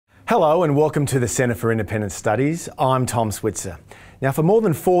Hello and welcome to the Centre for Independent Studies. I'm Tom Switzer. Now, for more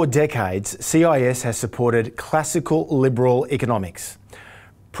than 4 decades, CIS has supported classical liberal economics.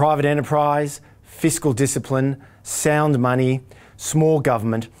 Private enterprise, fiscal discipline, sound money, small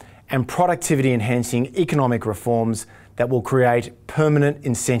government and productivity-enhancing economic reforms that will create permanent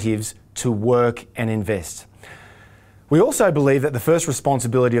incentives to work and invest. We also believe that the first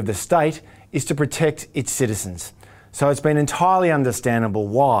responsibility of the state is to protect its citizens. So it's been entirely understandable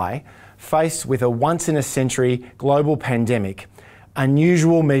why, faced with a once-in-a-century global pandemic,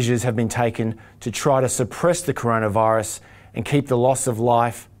 unusual measures have been taken to try to suppress the coronavirus and keep the loss of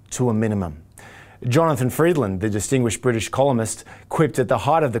life to a minimum. Jonathan Friedland, the distinguished British columnist, quipped at the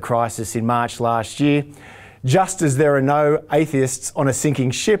height of the crisis in March last year, "Just as there are no atheists on a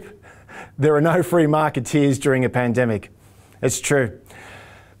sinking ship, there are no free marketeers during a pandemic." It's true.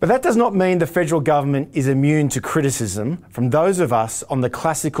 But that does not mean the federal government is immune to criticism from those of us on the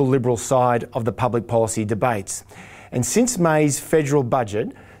classical liberal side of the public policy debates. And since May's federal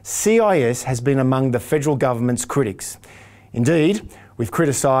budget, CIS has been among the federal government's critics. Indeed, we've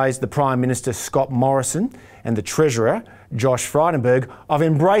criticised the Prime Minister Scott Morrison and the Treasurer, Josh Frydenberg, of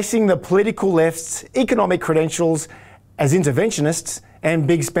embracing the political left's economic credentials as interventionists and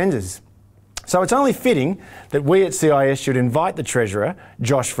big spenders. So it's only fitting that we at CIS should invite the Treasurer,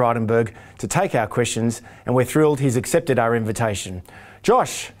 Josh Frydenberg, to take our questions, and we're thrilled he's accepted our invitation.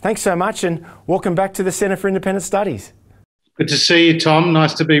 Josh, thanks so much and welcome back to the Centre for Independent Studies. Good to see you, Tom.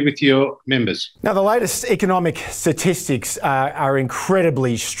 Nice to be with your members. Now, the latest economic statistics are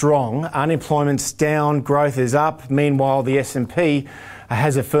incredibly strong. Unemployment's down, growth is up. Meanwhile, the S&P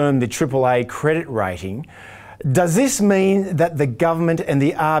has affirmed the AAA credit rating. Does this mean that the government and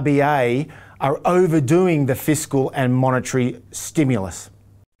the RBA are overdoing the fiscal and monetary stimulus?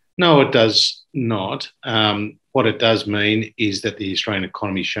 No, it does not. What it does mean is that the Australian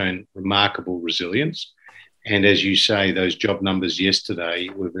economy has shown remarkable resilience. And as you say, those job numbers yesterday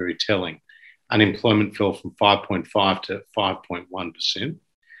were very telling. Unemployment fell from 5.5 to 5.1%.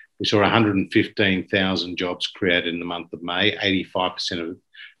 We saw 115,000 jobs created in the month of May. 85% of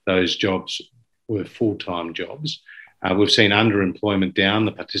those jobs were full-time jobs. We've seen underemployment down,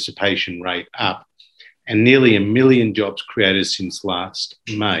 the participation rate up, and nearly 1 million jobs created since last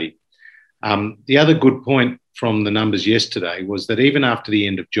May. The other good point from the numbers yesterday was that even after the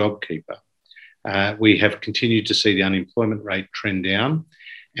end of JobKeeper, we have continued to see the unemployment rate trend down,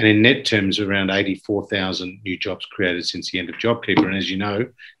 and in net terms, around 84,000 new jobs created since the end of JobKeeper. And as you know,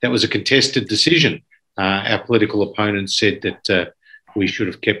 that was a contested decision. Our political opponents said that we should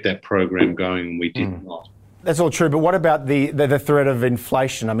have kept that program going, and we did not. That's all true, but what about the threat of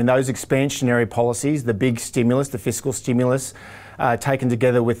inflation? I mean, those expansionary policies, the big stimulus, the fiscal stimulus, taken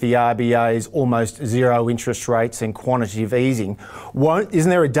together with the RBA's almost zero interest rates and quantitative easing, isn't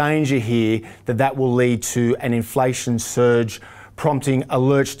there a danger here that will lead to an inflation surge, prompting a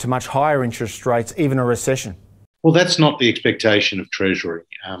lurch to much higher interest rates, even a recession? Well, that's not the expectation of Treasury.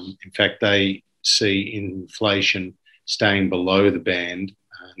 In fact, they see inflation staying below the band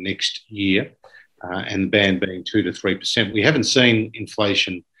next year. And the band being 2 to 3%. We haven't seen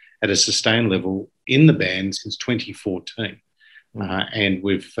inflation at a sustained level in the band since 2014. And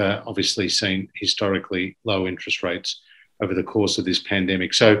we've obviously seen historically low interest rates over the course of this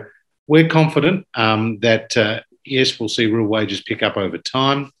pandemic. So we're confident that, yes, we'll see real wages pick up over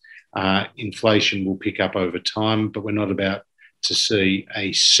time. Inflation will pick up over time, but we're not about to see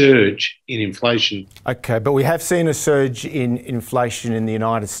a surge in inflation. Okay, but we have seen a surge in inflation in the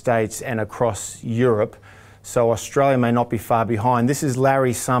United States and across Europe, so Australia may not be far behind. This is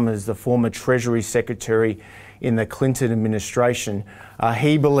Larry Summers, the former Treasury Secretary in the Clinton administration.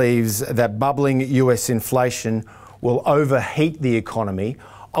 He believes that bubbling US inflation will overheat the economy,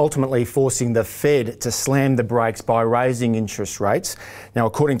 ultimately forcing the Fed to slam the brakes by raising interest rates. Now,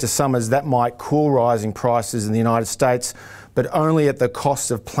 according to Summers, that might cool rising prices in the United States, but only at the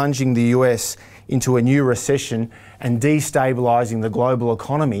cost of plunging the US into a new recession and destabilising the global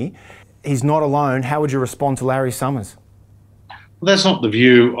economy. He's not alone. How would you respond to Larry Summers? Well, that's not the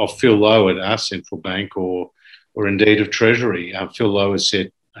view of Phil Lowe at our central bank or indeed of Treasury. Phil Lowe has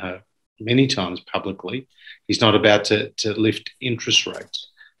said many times publicly he's not about to lift interest rates,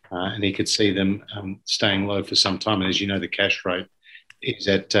 and he could see them staying low for some time. And as you know, the cash rate is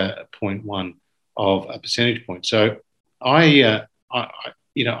at 0.1 of a percentage point. So I'm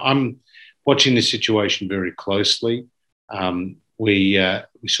watching this situation very closely. We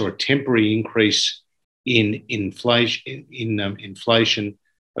saw a temporary increase in inflation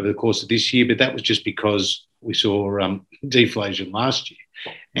over the course of this year, but that was just because we saw deflation last year.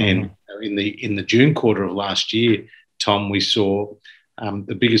 And in the June quarter of last year, Tom, we saw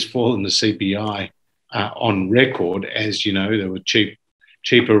the biggest fall in the CPI on record. As you know, there were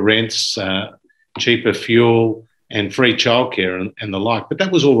cheaper rents, cheaper fuel, and free childcare and the like. But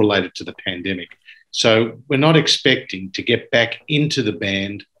that was all related to the pandemic. So we're not expecting to get back into the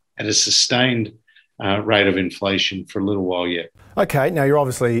band at a sustained rate of inflation for a little while yet. Okay, now you're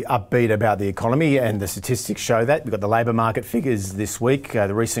obviously upbeat about the economy and the statistics show that. We've got the labour market figures this week,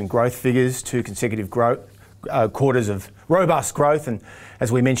 the recent growth figures, 2 consecutive quarters of robust growth, and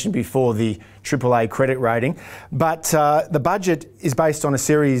as we mentioned before, the AAA credit rating. But the budget is based on a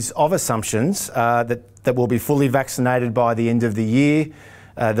series of assumptions that will be fully vaccinated by the end of the year.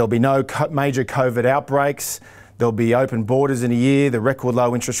 There'll be no major COVID outbreaks. There'll be open borders in a year. The record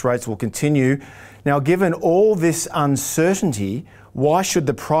low interest rates will continue. Now, given all this uncertainty, why should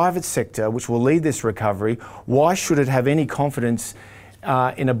the private sector, which will lead this recovery, why should it have any confidence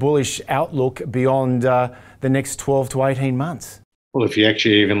in a bullish outlook beyond the next 12 to 18 months? Well, if you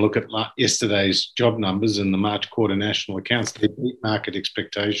actually even look at yesterday's job numbers and the March quarter national accounts, they beat market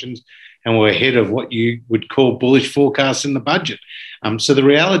expectations and were ahead of what you would call bullish forecasts in the budget. So the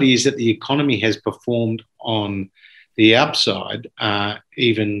reality is that the economy has performed on the upside,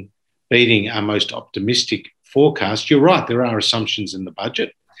 even beating our most optimistic forecast. You're right, there are assumptions in the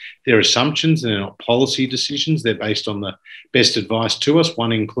budget. They're assumptions and they're not policy decisions. They're based on the best advice to us.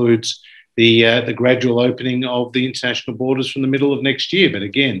 One includes the gradual opening of the international borders from the middle of next year. But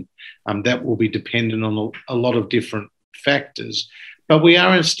again, that will be dependent on a lot of different factors. But we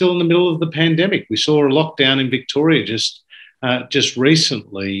are still in the middle of the pandemic. We saw a lockdown in Victoria just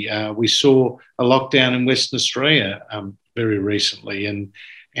recently. We saw a lockdown in Western Australia very recently.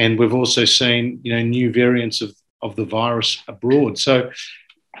 And we've also seen, new variants of the virus abroad. So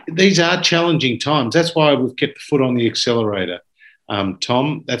these are challenging times. That's why we've kept the foot on the accelerator,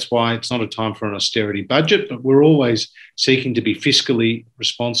 Tom. That's why it's not a time for an austerity budget, but we're always seeking to be fiscally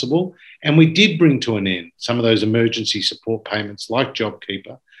responsible. And we did bring to an end some of those emergency support payments like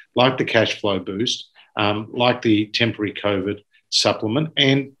JobKeeper, like the cash flow boost, like the temporary COVID supplement.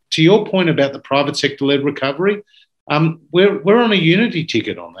 And to your point about the private sector-led recovery, we're on a unity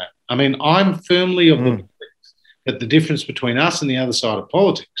ticket on that. I mean, I'm firmly of the belief that the difference between us and the other side of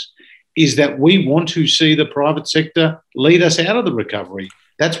politics is that we want to see the private sector lead us out of the recovery.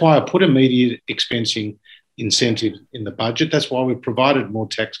 That's why I put immediate expensing incentive in the budget. That's why we've provided more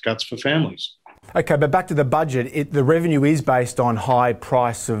tax cuts for families. Okay, but back to the budget, the revenue is based on high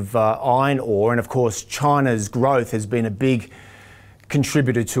price of iron ore, and of course China's growth has been a big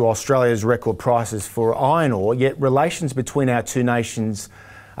contributor to Australia's record prices for iron ore, yet relations between our two nations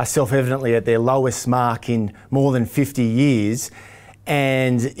are self-evidently at their lowest mark in more than 50 years.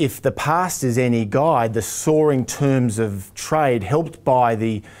 And if the past is any guide, the soaring terms of trade helped by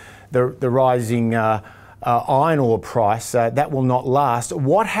the rising iron ore price, that will not last.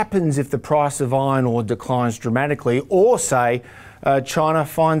 What happens if the price of iron ore declines dramatically, or say China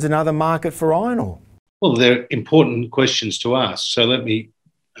finds another market for iron ore? Well, they're important questions to ask. So let me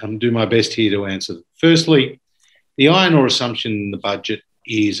do my best here to answer them. Firstly, the iron ore assumption in the budget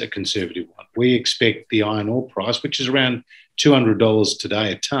is a conservative one. We expect the iron ore price, which is around $200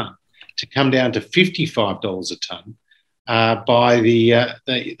 today a tonne, to come down to $55 a tonne by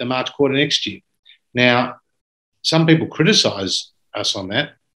the March quarter next year. Now, some people criticise us on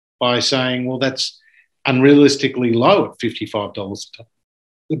that by saying, well, that's unrealistically low at $55 a tonne.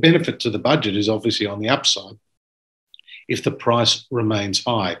 The benefit to the budget is obviously on the upside if the price remains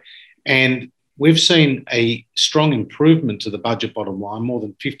high. And we've seen a strong improvement to the budget bottom line, more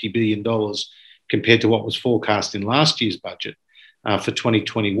than $50 billion compared to what was forecast in last year's budget for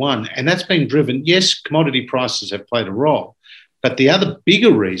 2021. And that's been driven, yes, commodity prices have played a role, but the other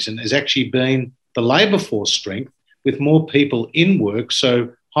bigger reason has actually been the labour force strength with more people in work,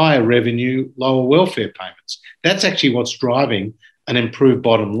 so higher revenue, lower welfare payments. That's actually what's driving an improved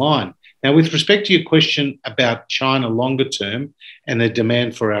bottom line. Now, with respect to your question about China longer term and the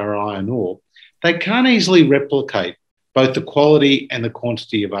demand for our iron ore, they can't easily replicate both the quality and the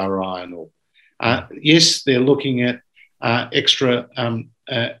quantity of our iron ore. Yes, they're looking at extra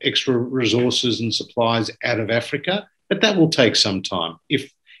resources and supplies out of Africa, but that will take some time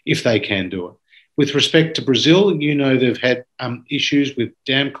if they can do it. With respect to Brazil, they've had issues with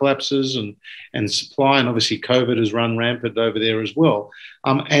dam collapses and supply, and obviously COVID has run rampant over there as well.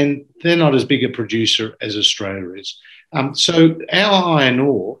 And they're not as big a producer as Australia is. So our iron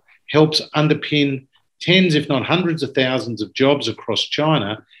ore helps underpin tens, if not hundreds of thousands of jobs across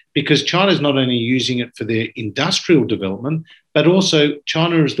China, because China is not only using it for their industrial development, but also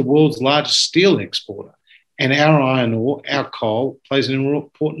China is the world's largest steel exporter. And our iron ore, our coal, plays an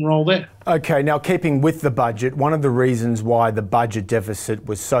important role there. Okay, now keeping with the budget, one of the reasons why the budget deficit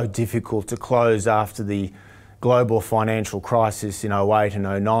was so difficult to close after the global financial crisis in 08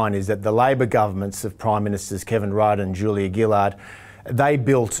 and 09 is that the Labor governments of Prime Ministers Kevin Rudd and Julia Gillard, they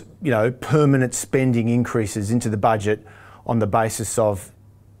built, permanent spending increases into the budget on the basis of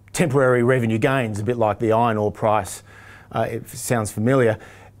temporary revenue gains, a bit like the iron ore price. It sounds familiar.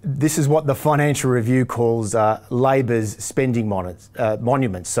 This is what the Financial Review calls Labor's spending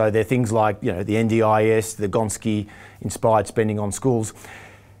monuments. So they're things like, the NDIS, the Gonski-inspired spending on schools.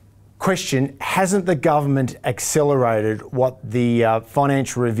 Question, hasn't the government accelerated what the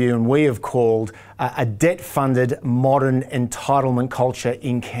Financial Review and we have called a debt-funded modern entitlement culture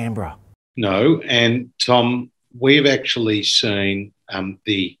in Canberra? No, and Tom, we've actually seen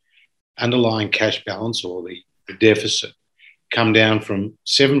the underlying cash balance or the deficit come down from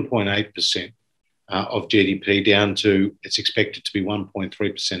 7.8% of GDP down to, it's expected to be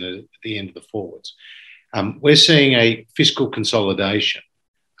 1.3% at the end of the forwards. We're seeing a fiscal consolidation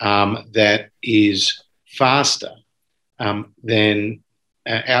that is faster than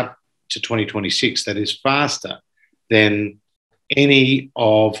out to 2026, that is faster than any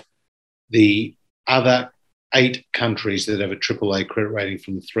of the other 8 countries that have a AAA credit rating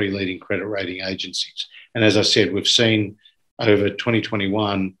from the 3 leading credit rating agencies. And as I said, we've seen over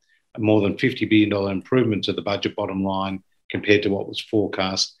 2021 a more than $50 billion improvement to the budget bottom line compared to what was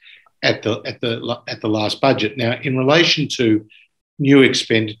forecast at the last budget. Now, in relation to new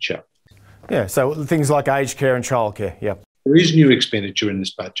expenditure. Yeah, so things like aged care and childcare, yeah. There is new expenditure in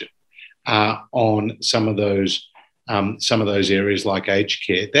this budget on some of those areas like aged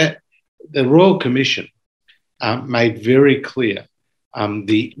care. That the Royal Commission made very clear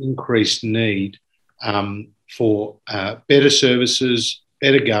the increased need for better services,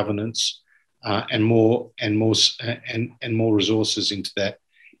 better governance, and more resources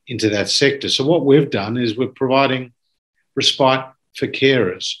into that sector. So what we've done is we're providing respite for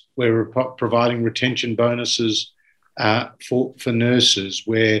carers. We're providing retention bonuses for nurses.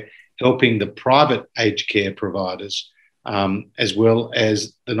 We're helping the private aged care providers as well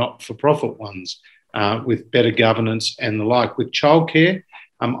as the not-for-profit ones with better governance and the like. With childcare,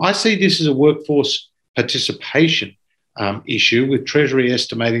 I see this as a workforce participation issue, with Treasury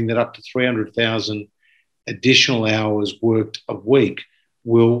estimating that up to 300,000 additional hours worked a week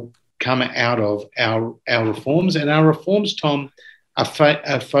will come out of our reforms. And our reforms, Tom,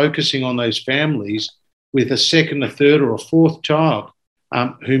 are focusing on those families with a second, a third or a fourth child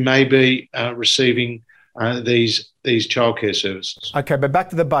who may be receiving these childcare services. Okay, but back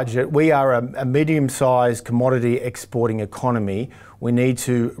to the budget. We are a medium-sized commodity exporting economy. We need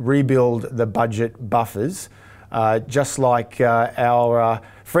to rebuild the budget buffers, just like our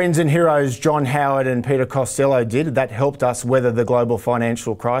friends and heroes John Howard and Peter Costello did. That helped us weather the global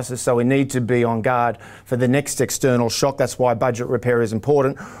financial crisis. So we need to be on guard for the next external shock. That's why budget repair is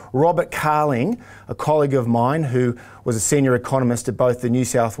important. Robert Carling, a colleague of mine who was a senior economist at both the New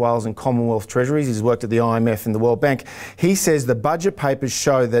South Wales and Commonwealth Treasuries, he's worked at the IMF and the World Bank, he says the budget papers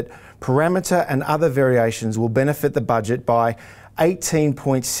show that parameter and other variations will benefit the budget by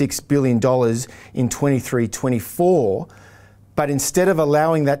 $18.6 billion in 23-24, but instead of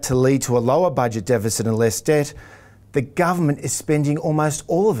allowing that to lead to a lower budget deficit and less debt, the government is spending almost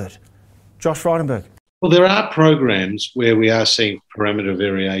all of it. Josh Frydenberg. Well, there are programs where we are seeing parameter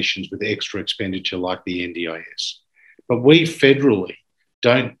variations with extra expenditure like the NDIS, but we federally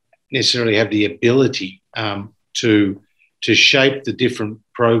don't necessarily have the ability to shape the different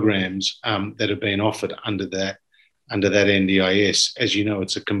programs that have been offered under that NDIS. As you know,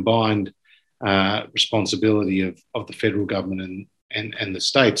 it's a combined responsibility of the federal government and the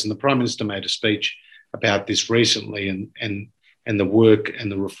states. And the Prime Minister made a speech about this recently, and the work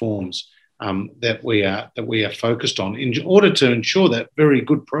and the reforms that we are focused on in order to ensure that very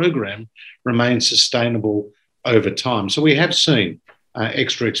good program remains sustainable over time. So we have seen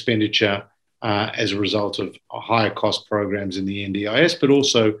extra expenditure as a result of higher cost programs in the NDIS, but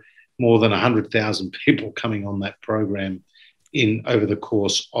also more than 100,000 people coming on that program over the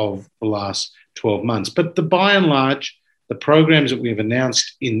course of the last 12 months. But by and large, the programs that we have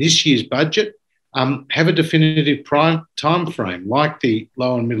announced in this year's budget have a definitive time frame, like the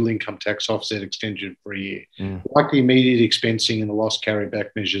low and middle income tax offset extension for a year, like the immediate expensing and the loss carryback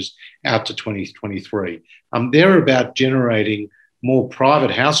measures out to 2023. They're about generating more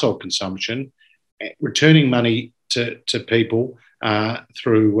private household consumption, returning money to people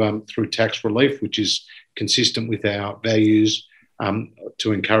through tax relief, which is consistent with our values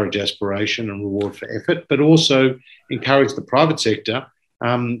to encourage aspiration and reward for effort, but also encourage the private sector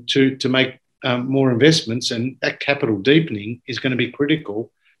to make more investments, and that capital deepening is going to be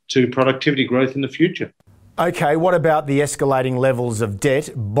critical to productivity growth in the future. Okay, what about the escalating levels of debt?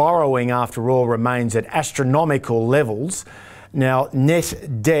 Borrowing, after all, remains at astronomical levels. Now,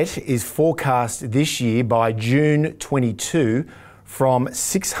 net debt is forecast this year by June 22 from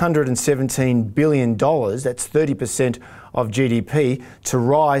 $617 billion, that's 30% of GDP, to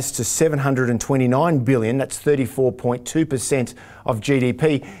rise to $729 billion, that's 34.2% of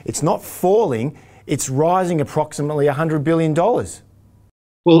GDP. It's not falling, it's rising approximately $100 billion.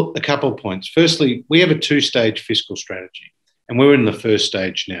 Well, a couple of points. Firstly, we have a two-stage fiscal strategy, and we're in the first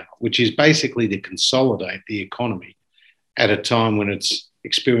stage now, which is basically to consolidate the economy at a time when it's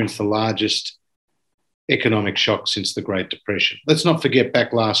experienced the largest economic shock since the Great Depression. Let's not forget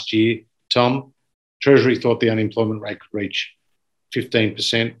back last year, Tom, Treasury thought the unemployment rate could reach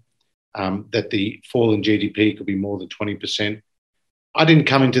 15%, that the fall in GDP could be more than 20%. I didn't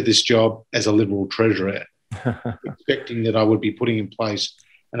come into this job as a Liberal Treasurer expecting that I would be putting in place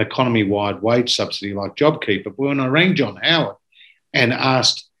an economy-wide wage subsidy like JobKeeper. But when I rang John Howard and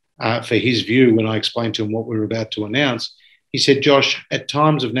asked for his view when I explained to him what we were about to announce, he said, Josh, at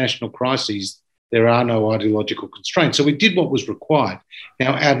times of national crises, there are no ideological constraints. So we did what was required.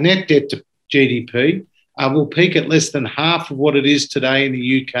 Now, our net debt to GDP will peak at less than half of what it is today in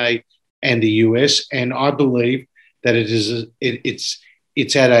the UK and the US, and I believe that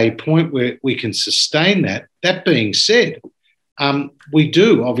it's at a point where we can sustain that. That being said, we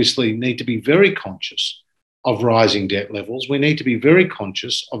do obviously need to be very conscious of rising debt levels. We need to be very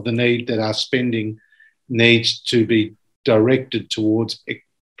conscious of the need that our spending needs to be directed towards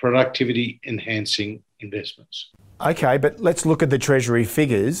productivity-enhancing investments. Okay, but let's look at the Treasury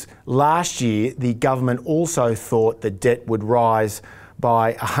figures. Last year, the government also thought that debt would rise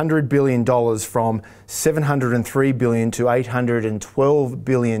by $100 billion from $703 billion to $812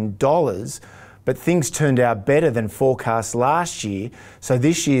 billion. But things turned out better than forecast last year. So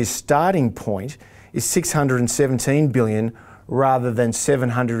this year's starting point is $617 billion rather than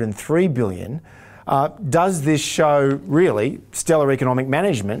 $703 billion. Does this show really stellar economic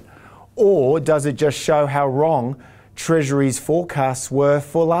management, or does it just show how wrong Treasury's forecasts were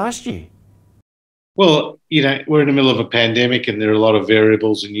for last year? Well, we're in the middle of a pandemic and there are a lot of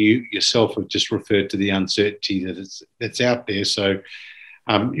variables, and you yourself have just referred to the uncertainty that's out there. So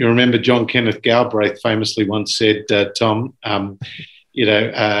you remember John Kenneth Galbraith famously once said, Tom,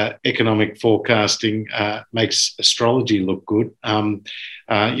 economic forecasting makes astrology look good.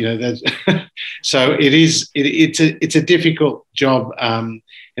 So it's a difficult job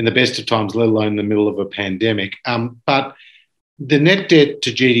in the best of times, let alone in the middle of a pandemic. But the net debt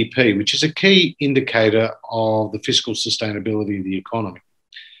to GDP, which is a key indicator of the fiscal sustainability of the economy,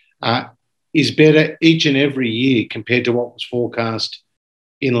 is better each and every year compared to what was forecast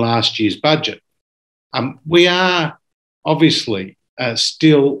in last year's budget. We are obviously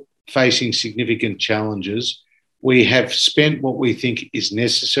still facing significant challenges. We have spent what we think is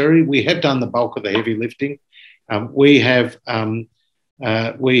necessary. We have done the bulk of the heavy lifting. We have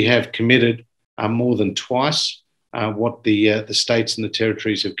committed more than twice what the states and the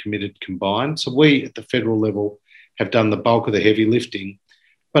territories have committed combined. So we at the federal level have done the bulk of the heavy lifting.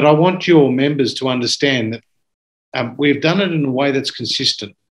 But I want your members to understand that we've done it in a way that's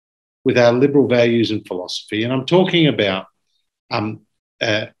consistent with our liberal values and philosophy. And I'm talking about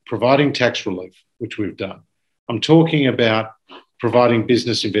providing tax relief, which we've done. I'm talking about providing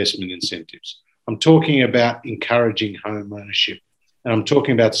business investment incentives. I'm talking about encouraging home ownership. And I'm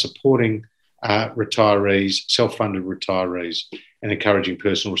talking about supporting retirees, self-funded retirees, and encouraging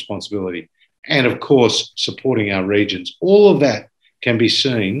personal responsibility. And of course, supporting our regions. All of that can be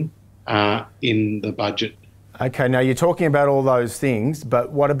seen in the budget. Okay, now you're talking about all those things,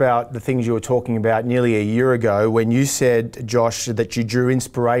 but what about the things you were talking about nearly a year ago when you said, Josh, that you drew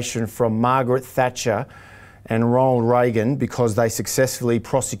inspiration from Margaret Thatcher and Ronald Reagan because they successfully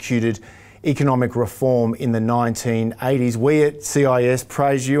prosecuted economic reform in the 1980s. We at CIS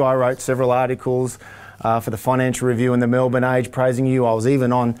praise you. I wrote several articles for the Financial Review and the Melbourne Age praising you. I was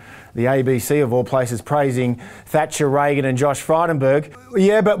even on the ABC, of all places, praising Thatcher, Reagan and Josh Frydenberg.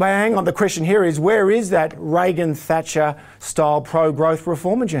 Yeah, but hang on, the question here is, where is that Reagan-Thatcher-style pro-growth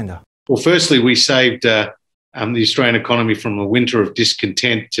reform agenda? Well, firstly, we saved the Australian economy from a winter of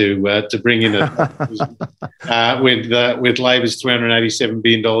discontent to bring in with Labor's $387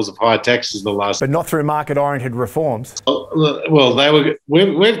 billion of higher taxes the last. But not through market-oriented reforms. Well,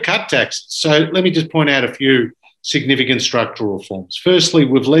 we've cut taxes. So let me just point out a few significant structural reforms. Firstly,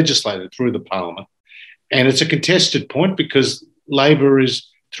 we've legislated through the Parliament, and it's a contested point because Labor is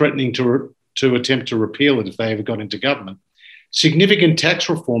threatening to attempt to repeal it if they ever got into government. significant tax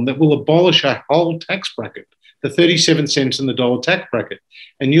reform that will abolish a whole tax bracket, the 37 cents in the dollar tax bracket.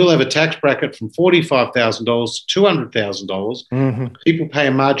 And you'll have a tax bracket from $45,000 to $200,000. Mm-hmm. People pay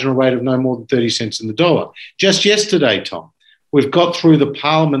a marginal rate of no more than 30 cents in the dollar. Just yesterday, Tom, we've got through the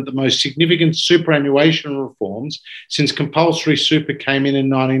Parliament the most significant superannuation reforms since compulsory super came in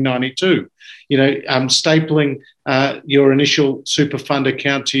 1992. Stapling your initial super fund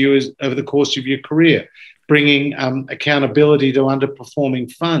account to you over the course of your career, bringing accountability to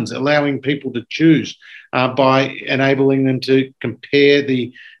underperforming funds, allowing people to choose by enabling them to compare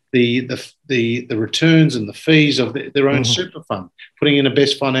the returns and the fees of their own super fund, putting in a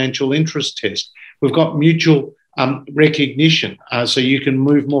best financial interest test. We've got mutual recognition, so you can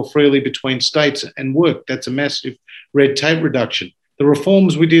move more freely between states and work. That's a massive red tape reduction. The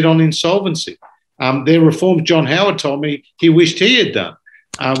reforms we did on insolvency, they're reforms John Howard told me he wished he had done.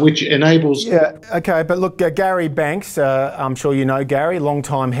 Which enables... Yeah, okay, but look, Gary Banks, I'm sure you know Gary,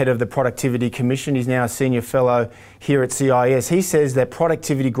 long-time head of the Productivity Commission. He's now a senior fellow here at CIS. He says that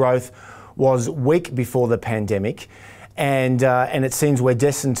productivity growth was weak before the pandemic, and it seems we're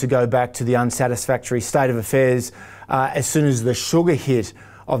destined to go back to the unsatisfactory state of affairs as soon as the sugar hit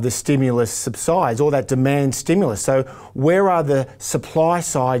of the stimulus subsides, or that demand stimulus. So where are the supply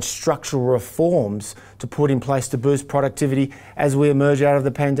side structural reforms to put in place to boost productivity as we emerge out of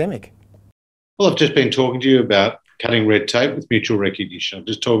the pandemic? Well, I've just been talking to you about cutting red tape with mutual recognition. I'm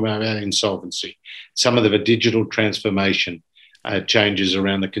just talking about insolvency, some of the digital transformation changes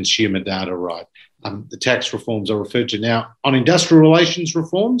around the consumer data right, the tax reforms I referred to. Now, on industrial relations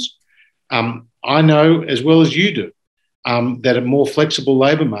reforms, I know as well as you do that a more flexible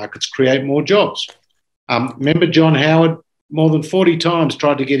labour markets create more jobs. Remember John Howard more than 40 times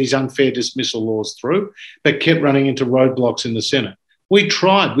tried to get his unfair dismissal laws through, but kept running into roadblocks in the Senate. We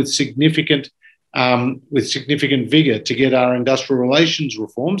tried with significant vigour to get our industrial relations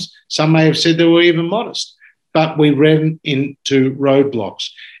reforms. Some may have said they were even modest, but we ran into roadblocks.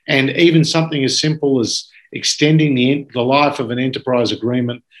 And even something as simple as extending the life of an enterprise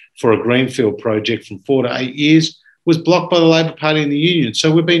agreement for a greenfield project from 4 to 8 years was blocked by the Labor Party and the union.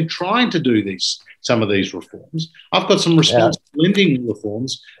 So we've been trying to do some of these reforms. I've got some responsible lending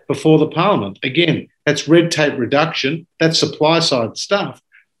reforms before the Parliament. Again, that's red tape reduction, that's supply side stuff,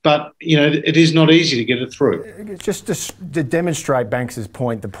 but it is not easy to get it through. Just to demonstrate Banks's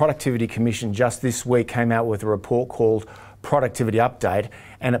point, the Productivity Commission just this week came out with a report called Productivity Update,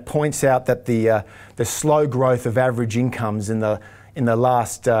 and it points out that the slow growth of average incomes in the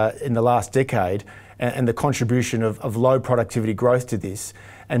last decade and the contribution of low productivity growth to this.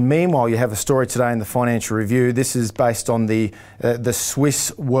 And meanwhile, you have a story today in the Financial Review. This is based on the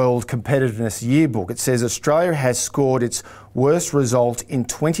Swiss World Competitiveness Yearbook. It says Australia has scored its worst result in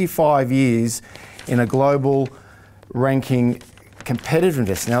 25 years in a global ranking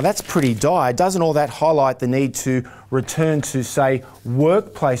competitiveness. Now that's pretty dire. Doesn't all that highlight the need to return to, say,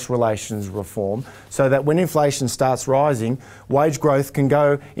 workplace relations reform so that when inflation starts rising, wage growth can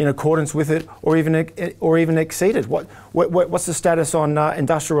go in accordance with it or even exceed it? What's the status on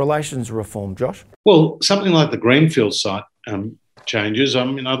industrial relations reform, Josh? Well, something like the Greenfield site changes,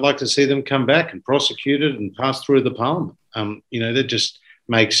 I'd like to see them come back and prosecuted and pass through the Parliament. That just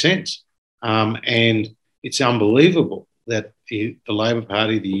makes sense. And it's unbelievable that the Labor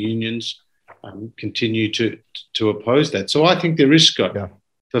Party, the unions, continue to oppose that. So I think there is scope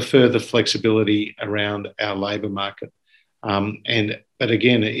for further flexibility around our labour market. But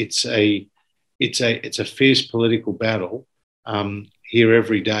again, it's a fierce political battle here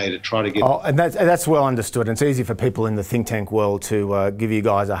every day to try to get. Oh, and that's well understood. And it's easy for people in the think tank world to give you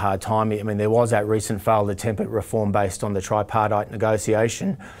guys a hard time. I mean, there was that recent failed attempt at reform based on the tripartite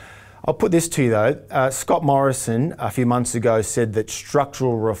negotiation. I'll put this to you though. Scott Morrison a few months ago said that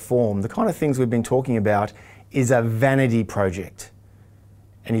structural reform, the kind of things we've been talking about, is a vanity project,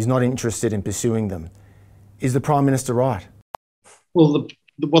 and he's not interested in pursuing them. Is the Prime Minister right? Well,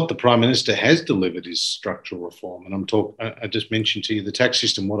 what the Prime Minister has delivered is structural reform, and I just mentioned to you the tax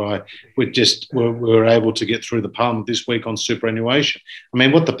system. We were able to get through the Parliament this week on superannuation. I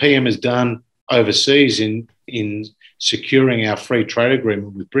mean, what the PM has done overseas in securing our free trade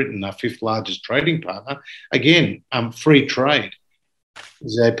agreement with Britain, our fifth largest trading partner. Again, free trade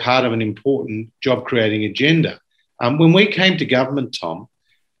is a part of an important job-creating agenda. When we came to government, Tom,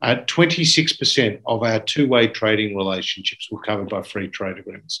 26% of our two-way trading relationships were covered by free trade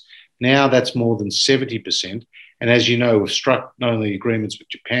agreements. Now that's more than 70%. And as you know, we've struck not only agreements with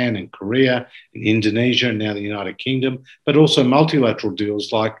Japan and Korea and Indonesia and now the United Kingdom, but also multilateral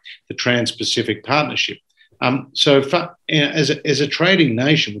deals like the Trans-Pacific Partnership. As a trading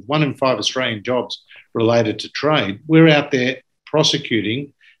nation with 1 in 5 Australian jobs related to trade, we're out there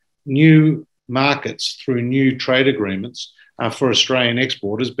prosecuting new markets through new trade agreements for Australian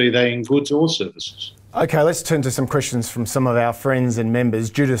exporters, be they in goods or services. Okay, let's turn to some questions from some of our friends and members.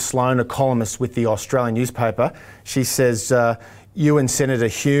 Judith Sloan, a columnist with the Australian newspaper, she says, you and Senator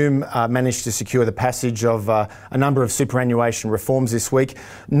Hume managed to secure the passage of a number of superannuation reforms this week,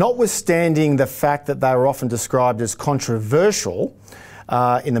 notwithstanding the fact that they were often described as controversial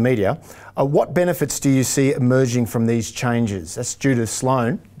in the media. What benefits do you see emerging from these changes? That's Judith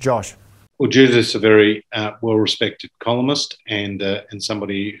Sloan. Josh. Well, Judith's a very well-respected columnist and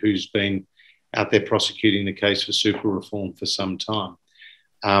somebody who's been out there prosecuting the case for super reform for some time.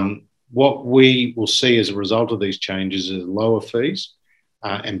 What we will see as a result of these changes is lower fees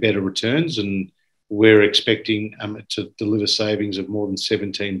and better returns, and we're expecting to deliver savings of more than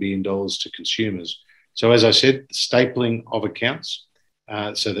 $17 billion to consumers. So as I said, the stapling of accounts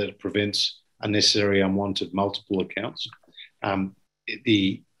so that it prevents unnecessary unwanted multiple accounts,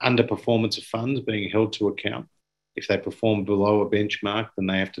 the underperformance of funds being held to account. If they perform below a benchmark, then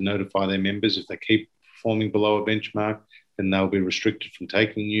they have to notify their members. If they keep performing below a benchmark, then they'll be restricted from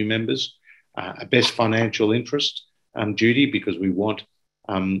taking new members. A best financial interest duty, because we want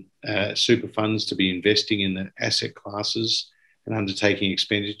super funds to be investing in the asset classes and undertaking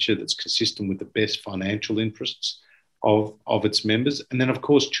expenditure that's consistent with the best financial interests of its members. And then, of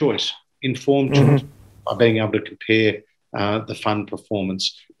course, choice, informed choice, by being able to compare the fund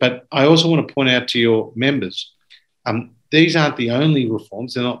performance. But I also want to point out to your members, these aren't the only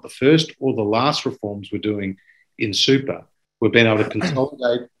reforms. They're not the first or the last reforms we're doing in super. We've been able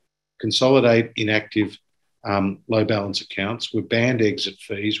to consolidate inactive low balance accounts. We've banned exit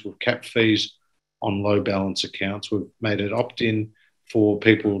fees. We've capped fees on low balance accounts. We've made it opt-in for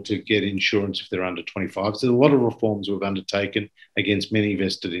people to get insurance if they're under 25. So there's a lot of reforms we've undertaken against many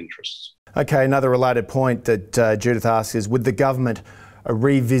vested interests. Okay, another related point that Judith asks is, would the government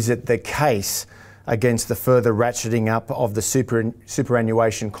revisit the case against the further ratcheting up of the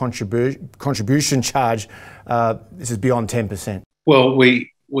superannuation contribution charge? This is beyond 10%. Well,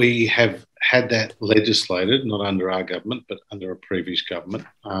 we have had that legislated, not under our government, but under a previous government,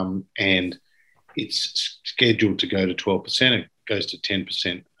 and it's scheduled to go to 12%. It goes to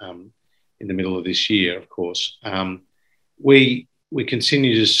 10% in the middle of this year, of course. We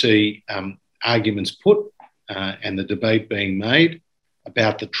continue to see arguments put and the debate being made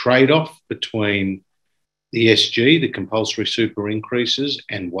about the trade-off between the SG, the compulsory super increases,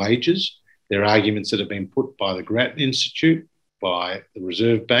 and wages. There are arguments that have been put by the Grattan Institute, by the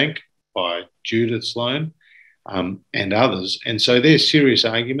Reserve Bank, by Judith Sloan, and others. And so they're serious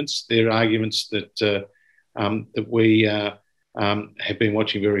arguments. They're arguments that we have been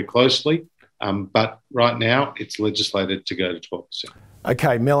watching very closely. But right now, it's legislated to go to 12%.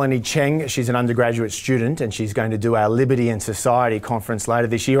 Okay, Melanie Cheng, she's an undergraduate student and she's going to do our Liberty and Society conference later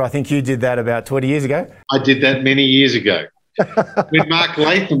this year. I think you did that about 20 years ago. I did that many years ago. When Mark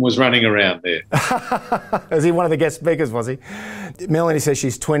Latham was running around there. Was he one of the guest speakers, was he? Melanie says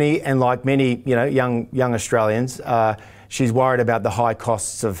she's 20 and like many young Australians, she's worried about the high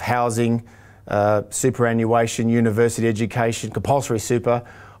costs of housing, superannuation, university education, compulsory super,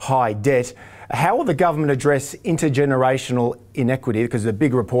 high debt. How will the government address intergenerational inequity? Because the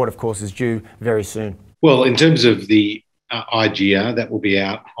big report, of course, is due very soon. Well, in terms of the IGR, that will be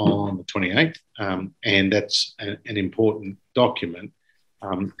out on the 28th, and that's an important document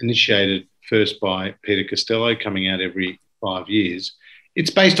initiated first by Peter Costello, coming out every 5 years. It's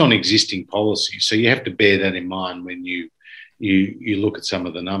based on existing policy, so you have to bear that in mind when you look at some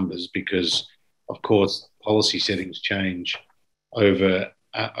of the numbers, because, of course, policy settings change over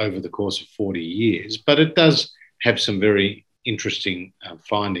the course of 40 years, but it does have some very interesting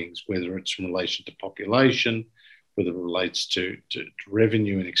findings, whether it's in relation to population, whether it relates to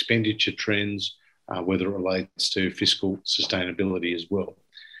revenue and expenditure trends, whether it relates to fiscal sustainability as well.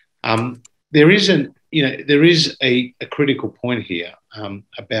 There is a critical point here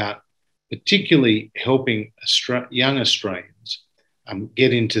about particularly helping young Australians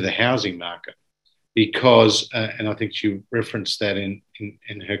get into the housing market, because, and I think she referenced that in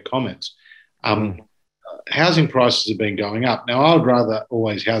her comments, housing prices have been going up. Now, I would rather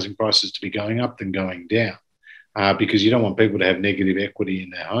always housing prices to be going up than going down, because you don't want people to have negative equity in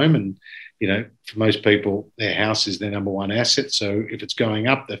their home. And, for most people, their house is their number one asset. So if it's going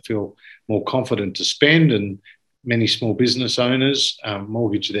up, they feel more confident to spend. And many small business owners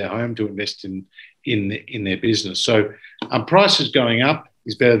mortgage their home to invest in their business. So prices going up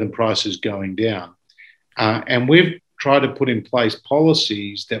is better than prices going down. And we've try to put in place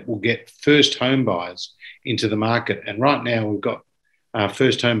policies that will get first home buyers into the market. And right now we've got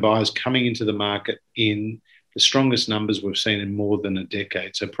first home buyers coming into the market in the strongest numbers we've seen in more than a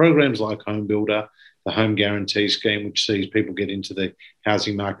decade. So programs like Home Builder, the Home Guarantee Scheme, which sees people get into the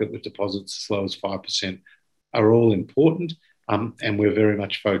housing market with deposits as low as 5%, are all important. And we're very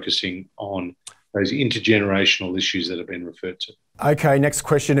much focusing on those intergenerational issues that have been referred to. Okay, next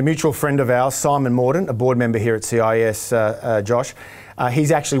question. A mutual friend of ours, Simon Mordaunt, a board member here at CIS, Josh,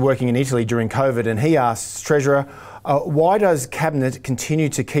 he's actually working in Italy during COVID, and he asks, Treasurer, why does Cabinet continue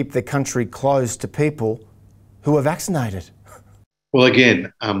to keep the country closed to people who are vaccinated? Well,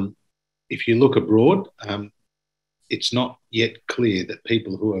 again, if you look abroad, it's not yet clear that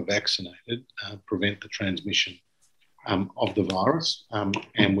people who are vaccinated prevent the transmission of the virus,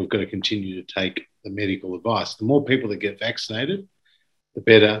 and we've got to continue to take the medical advice. The more people that get vaccinated, the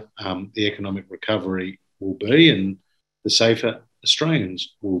better the economic recovery will be and the safer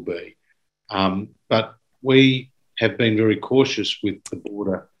Australians will be. But we have been very cautious with the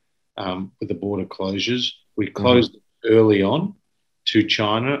border closures. We closed early on to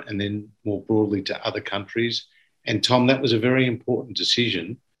China and then more broadly to other countries. And Tom, that was a very important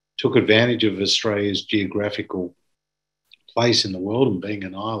decision, took advantage of Australia's geographical place in the world and being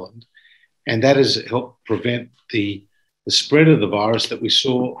an island. And that has helped prevent the spread of the virus that we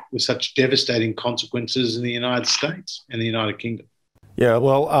saw with such devastating consequences in the United States and the United Kingdom. Yeah,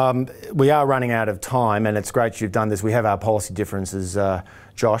 well, we are running out of time, and it's great you've done this. We have our policy differences,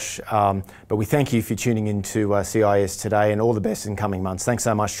 Josh, but we thank you for tuning into CIS today, and all the best in coming months. Thanks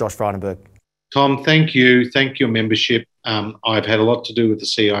so much, Josh Frydenberg. Tom, thank you. Thank your membership. I've had a lot to do with the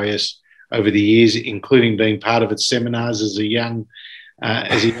CIS over the years, including being part of its seminars as a young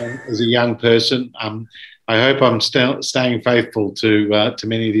person. I hope I'm staying faithful to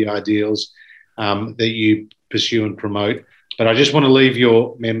many of the ideals that you pursue and promote. But I just want to leave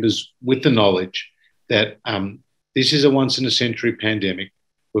your members with the knowledge that this is a once-in-a-century pandemic.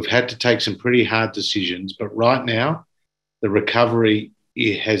 We've had to take some pretty hard decisions, but right now the recovery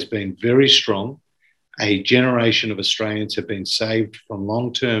has been very strong. A generation of Australians have been saved from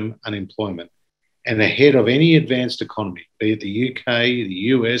long-term unemployment and ahead of any advanced economy, be it the UK, the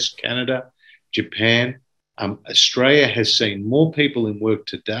US, Canada, Japan. Australia has seen more people in work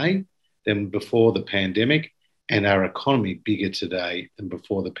today than before the pandemic, and our economy bigger today than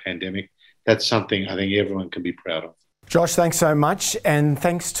before the pandemic. That's something I think everyone can be proud of. Josh, thanks so much, and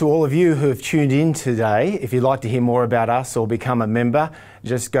thanks to all of you who have tuned in today. If you'd like to hear more about us or become a member,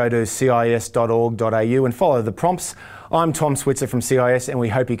 just go to cis.org.au and follow the prompts. I'm Tom Switzer from CIS, and we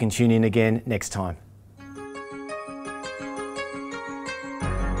hope you can tune in again next time.